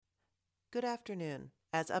Good afternoon.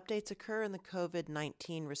 As updates occur in the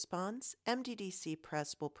COVID-19 response, MDDC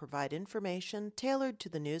Press will provide information tailored to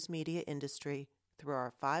the news media industry through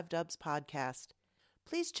our 5 Dubs podcast.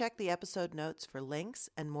 Please check the episode notes for links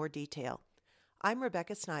and more detail. I'm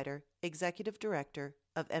Rebecca Snyder, Executive Director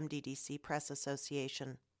of MDDC Press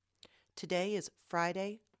Association. Today is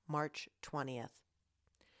Friday, March 20th.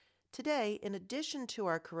 Today, in addition to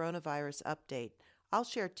our coronavirus update, I'll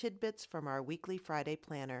share tidbits from our weekly Friday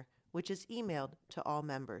planner, which is emailed to all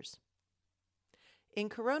members. In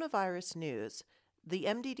coronavirus news, the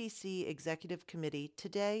MDDC Executive Committee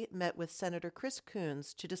today met with Senator Chris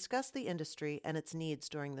Coons to discuss the industry and its needs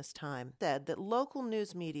during this time. Said that local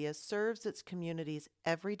news media serves its communities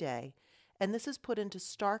every day, and this is put into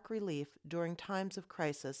stark relief during times of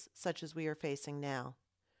crisis such as we are facing now.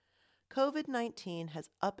 COVID-19 has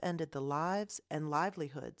upended the lives and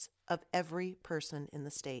livelihoods of every person in the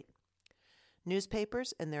state.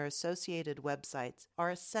 Newspapers and their associated websites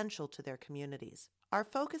are essential to their communities. Our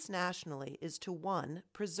focus nationally is to 1.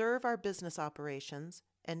 Preserve our business operations,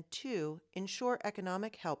 and 2. Ensure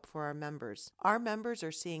economic help for our members. Our members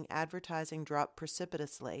are seeing advertising drop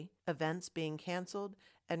precipitously, events being canceled,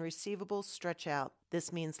 and receivables stretch out.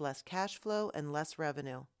 This means less cash flow and less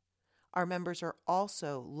revenue. Our members are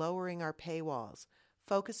also lowering our paywalls,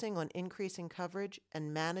 focusing on increasing coverage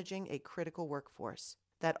and managing a critical workforce.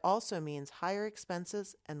 That also means higher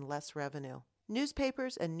expenses and less revenue.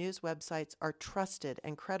 Newspapers and news websites are trusted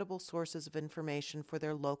and credible sources of information for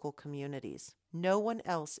their local communities. No one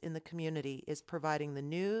else in the community is providing the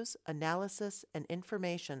news, analysis, and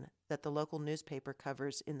information that the local newspaper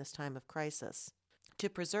covers in this time of crisis. To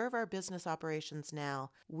preserve our business operations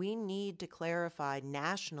now, we need to clarify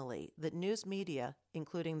nationally that news media,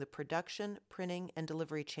 including the production, printing, and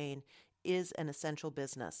delivery chain, is an essential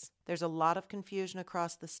business. There's a lot of confusion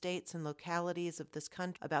across the states and localities of this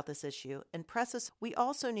country about this issue, and we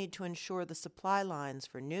also need to ensure the supply lines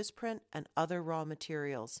for newsprint and other raw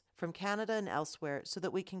materials from Canada and elsewhere so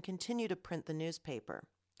that we can continue to print the newspaper.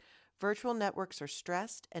 Virtual networks are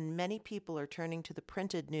stressed, and many people are turning to the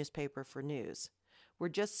printed newspaper for news. We're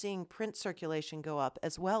just seeing print circulation go up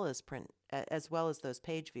as well as those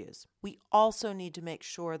page views. We also need to make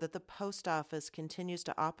sure that the post office continues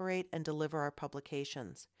to operate and deliver our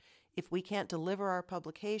publications. If we can't deliver our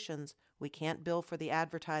publications, we can't bill for the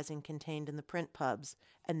advertising contained in the print pubs,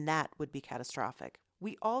 and that would be catastrophic.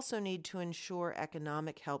 We also need to ensure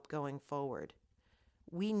economic help going forward.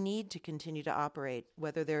 We need to continue to operate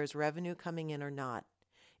whether there is revenue coming in or not.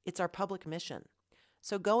 It's our public mission.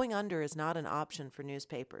 So going under is not an option for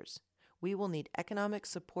newspapers. We will need economic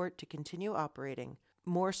support to continue operating,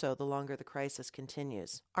 more so the longer the crisis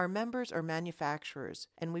continues. Our members are manufacturers,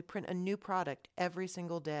 and we print a new product every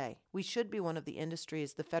single day. We should be one of the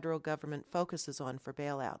industries the federal government focuses on for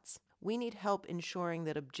bailouts. We need help ensuring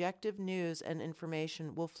that objective news and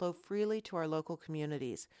information will flow freely to our local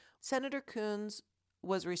communities. Senator Coons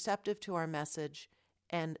was receptive to our message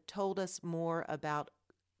and told us more about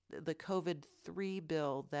the COVID-3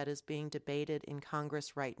 bill that is being debated in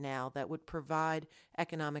Congress right now that would provide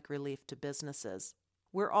economic relief to businesses.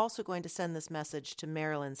 We're also going to send this message to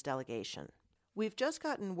Maryland's delegation. We've just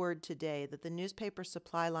gotten word today that the newspaper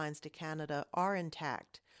supply lines to Canada are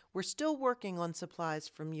intact. We're still working on supplies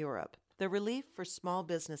from Europe. The Relief for Small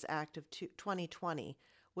Business Act of 2020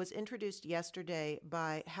 was introduced yesterday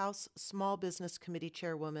by House Small Business Committee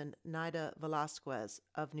Chairwoman Naida Velasquez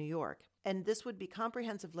of New York. And this would be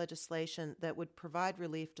comprehensive legislation that would provide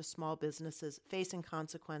relief to small businesses facing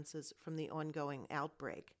consequences from the ongoing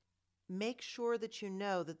outbreak. Make sure that you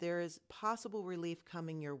know that there is possible relief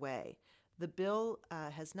coming your way. The bill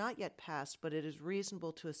has not yet passed, but it is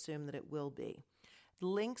reasonable to assume that it will be.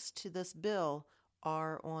 Links to this bill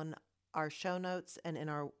are on our show notes and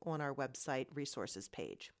on our website resources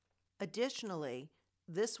page. Additionally,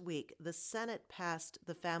 this week, the Senate passed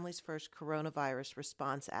the Families First Coronavirus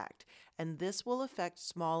Response Act, and this will affect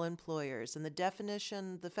small employers. And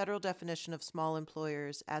the federal definition of small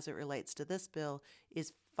employers as it relates to this bill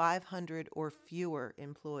is 500 or fewer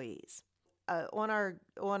employees. On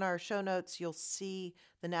our show notes, you'll see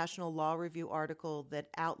the National Law Review article that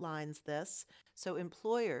outlines this. So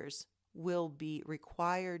employers will be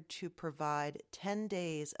required to provide 10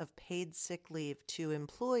 days of paid sick leave to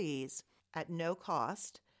employees at no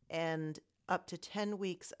cost, and up to 10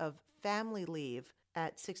 weeks of family leave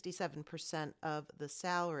at 67% of the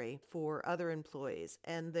salary for other employees.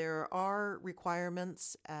 And there are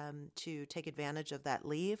requirements to take advantage of that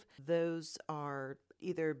leave. Those are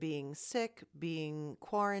either being sick, being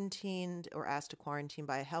quarantined, or asked to quarantine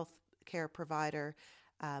by a health care provider,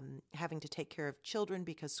 having to take care of children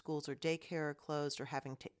because schools or daycare are closed, or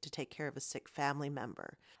having to take care of a sick family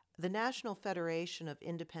member. The National Federation of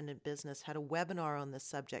Independent Business had a webinar on this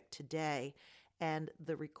subject today, and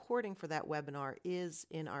the recording for that webinar is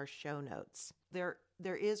in our show notes. There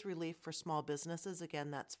is relief for small businesses.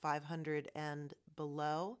 Again, that's 500 and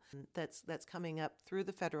below. That's coming up through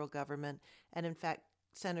the federal government. And in fact,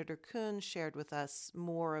 Senator Coons shared with us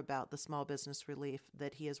more about the small business relief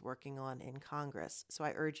that he is working on in Congress. So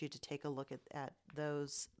I urge you to take a look at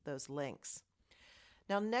those links.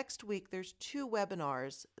 Now, next week, there's 2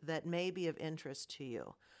 webinars that may be of interest to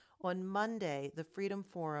you. On Monday, the Freedom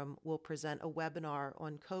Forum will present a webinar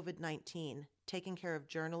on COVID-19, taking care of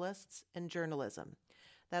journalists and journalism.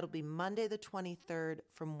 That'll be Monday the 23rd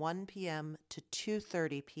from 1 p.m. to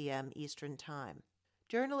 2:30 p.m. Eastern Time.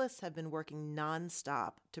 Journalists have been working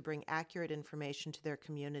nonstop to bring accurate information to their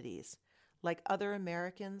communities. Like other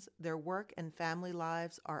Americans, their work and family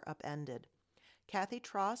lives are upended. Kathy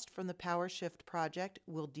Trost from the Power Shift Project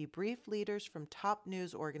will debrief leaders from top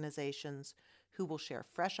news organizations who will share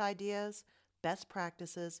fresh ideas, best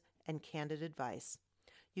practices, and candid advice.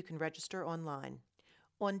 You can register online.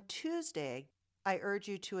 On Tuesday, I urge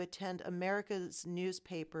you to attend America's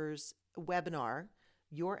Newspapers webinar,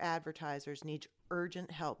 Your Advertisers Need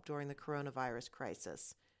Urgent Help During the Coronavirus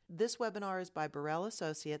Crisis. This webinar is by Burrell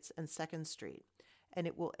Associates and 2nd Street, and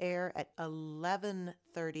it will air at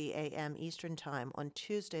 11:30 a.m. Eastern Time on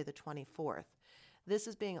Tuesday the 24th. This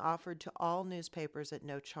is being offered to all newspapers at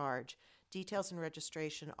no charge. Details and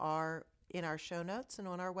registration are in our show notes and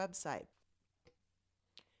on our website.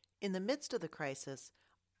 In the midst of the crisis,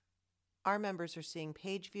 our members are seeing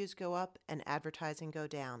page views go up and advertising go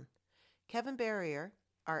down. Kevin Barrier,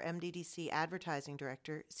 our MDDC advertising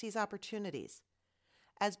director, sees opportunities.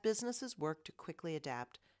 As businesses work to quickly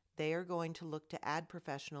adapt, they are going to look to ad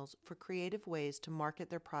professionals for creative ways to market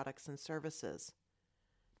their products and services.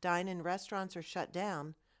 Dine-in restaurants are shut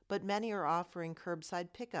down, but many are offering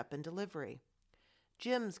curbside pickup and delivery.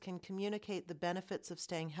 Gyms can communicate the benefits of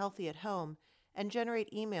staying healthy at home and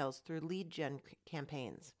generate emails through lead gen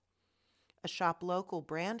campaigns. A Shop Local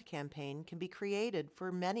brand campaign can be created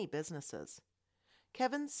for many businesses.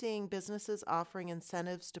 Kevin's seeing businesses offering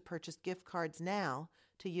incentives to purchase gift cards now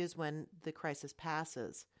to use when the crisis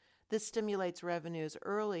passes. This stimulates revenues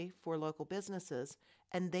early for local businesses,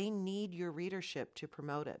 and they need your readership to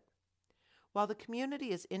promote it. While the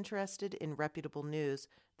community is interested in reputable news,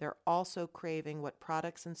 they're also craving what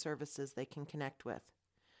products and services they can connect with.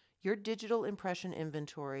 Your digital impression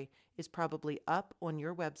inventory is probably up on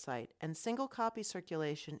your website, and single copy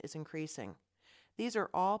circulation is increasing. These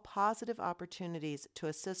are all positive opportunities to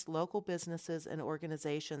assist local businesses and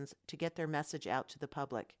organizations to get their message out to the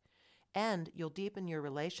public. And you'll deepen your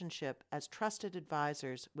relationship as trusted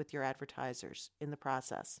advisors with your advertisers in the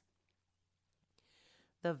process.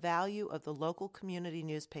 The value of the local community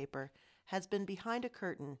newspaper has been behind a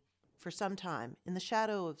curtain for some time in the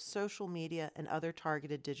shadow of social media and other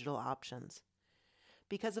targeted digital options.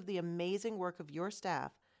 Because of the amazing work of your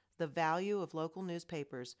staff, the value of local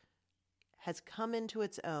newspapers has come into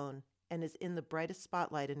its own and is in the brightest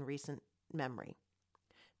spotlight in recent memory.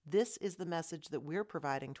 This is the message that we're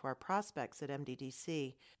providing to our prospects at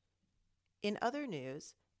MDDC. In other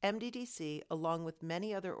news, MDDC, along with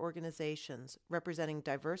many other organizations representing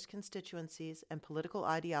diverse constituencies and political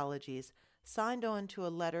ideologies, signed on to a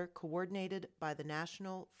letter coordinated by the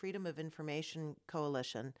National Freedom of Information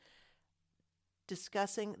Coalition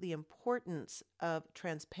discussing the importance of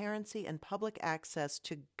transparency and public access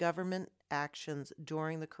to government actions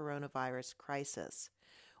during the coronavirus crisis.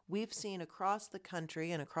 We've seen across the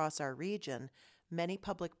country and across our region many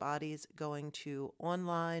public bodies going to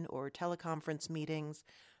online or teleconference meeting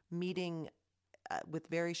with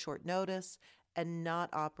very short notice and not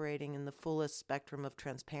operating in the fullest spectrum of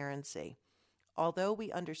transparency. Although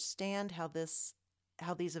we understand how these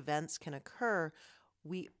events can occur,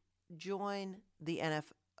 we join the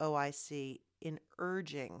NFOIC in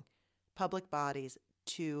urging public bodies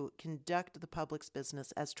to conduct the public's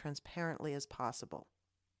business as transparently as possible.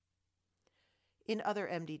 In other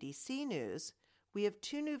MDDC news, we have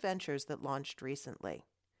 2 new ventures that launched recently.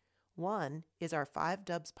 One is our 5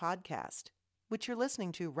 Dubs podcast, which you're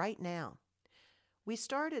listening to right now. We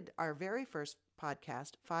started our very first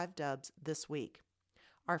podcast, 5 Dubs, this week.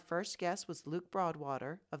 Our first guest was Luke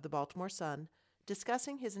Broadwater of the Baltimore Sun,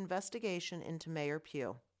 discussing his investigation into Mayor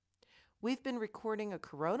Pugh. We've been recording a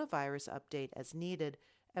coronavirus update as needed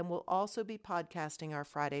and will also be podcasting our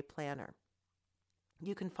Friday planner.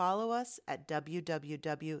 You can follow us at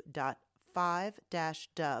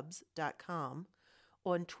www.5-dubs.com,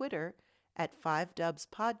 on Twitter at 5Dubs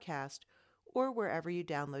Podcast, or wherever you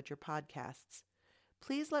download your podcasts.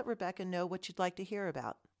 Please let Rebecca know what you'd like to hear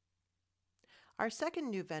about. Our second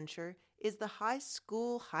new venture is the High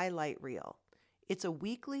School Highlight Reel. It's a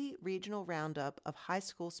weekly regional roundup of high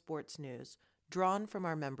school sports news drawn from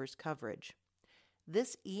our members' coverage.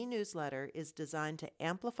 This e-newsletter is designed to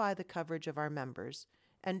amplify the coverage of our members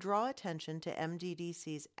and draw attention to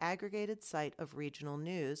MDDC's aggregated site of regional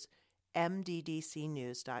news,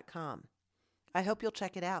 mddcnews.com. I hope you'll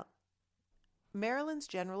check it out. Maryland's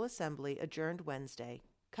General Assembly adjourned Wednesday,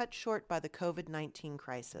 cut short by the COVID-19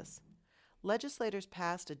 crisis. Legislators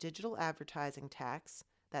passed a digital advertising tax,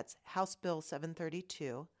 that's House Bill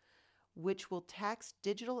 732, which will tax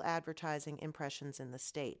digital advertising impressions in the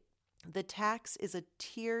state. The tax is a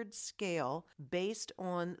tiered scale based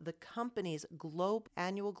on the company's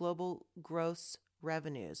annual global gross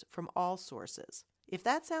revenues from all sources. If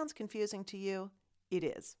that sounds confusing to you, it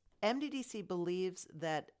is. MDDC believes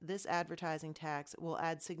that this advertising tax will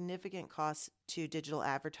add significant costs to digital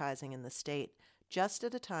advertising in the state, just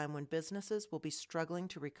at a time when businesses will be struggling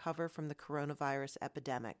to recover from the coronavirus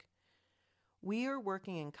epidemic. We are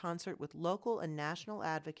working in concert with local and national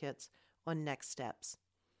advocates on next steps.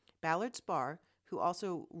 Ballard Spar, who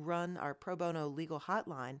also run our pro bono legal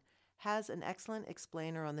hotline, has an excellent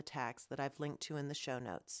explainer on the tax that I've linked to in the show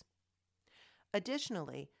notes.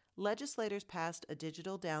 Additionally, legislators passed a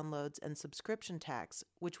digital downloads and subscription tax,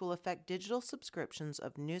 which will affect digital subscriptions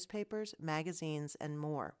of newspapers, magazines, and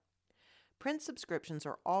more. Print subscriptions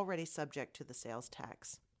are already subject to the sales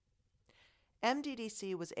tax.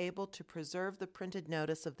 MDDC was able to preserve the printed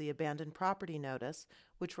notice of the abandoned property notice,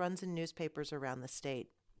 which runs in newspapers around the state.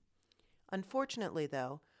 Unfortunately,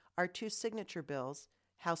 though, our two signature bills,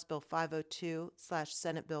 House Bill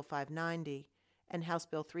 502/Senate Bill 590 and House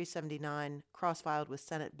Bill 379, cross-filed with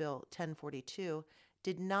Senate Bill 1042,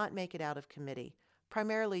 did not make it out of committee,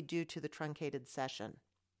 primarily due to the truncated session.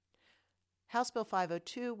 House Bill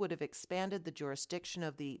 502 would have expanded the jurisdiction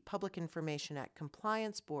of the Public Information Act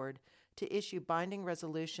Compliance Board to issue binding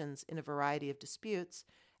resolutions in a variety of disputes,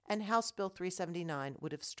 and House Bill 379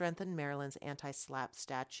 would have strengthened Maryland's anti-SLAPP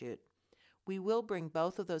statute. We will bring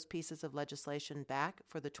both of those pieces of legislation back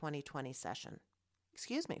for the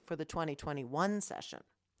 2021 session.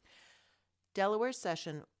 Delaware's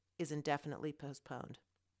session is indefinitely postponed.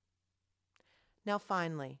 Now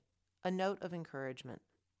finally, a note of encouragement.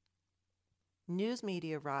 News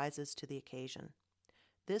media rises to the occasion.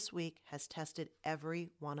 This week has tested every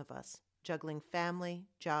one of us, juggling family,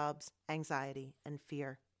 jobs, anxiety, and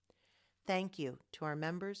fear. Thank you to our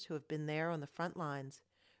members who have been there on the front lines,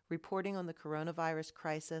 reporting on the coronavirus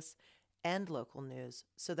crisis and local news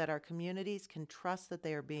so that our communities can trust that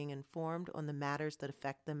they are being informed on the matters that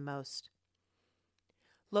affect them most.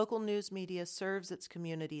 Local news media serves its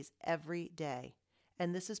communities every day,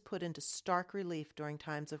 and this is put into stark relief during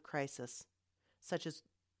times of crisis, such as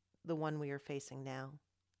the one we are facing now.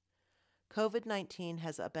 COVID-19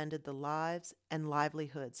 has upended the lives and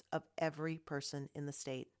livelihoods of every person in the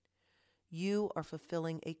state. You are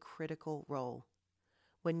fulfilling a critical role.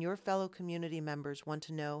 When your fellow community members want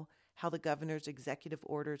to know how the governor's executive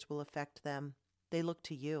orders will affect them, they look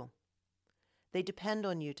to you. They depend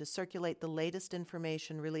on you to circulate the latest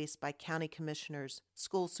information released by county commissioners,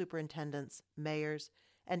 school superintendents, mayors,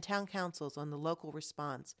 and town councils on the local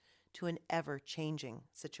response to an ever-changing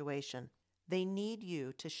situation. They need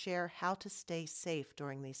you to share how to stay safe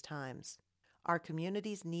during these times. Our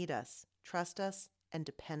communities need us, trust us, and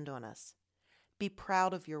depend on us. Be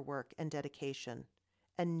proud of your work and dedication,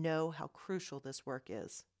 and know how crucial this work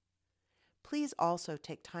is. Please also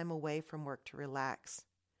take time away from work to relax.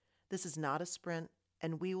 This is not a sprint,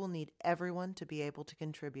 and we will need everyone to be able to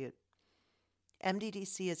contribute.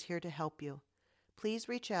 MDDC is here to help you. Please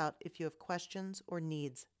reach out if you have questions or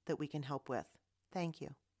needs that we can help with. Thank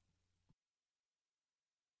you.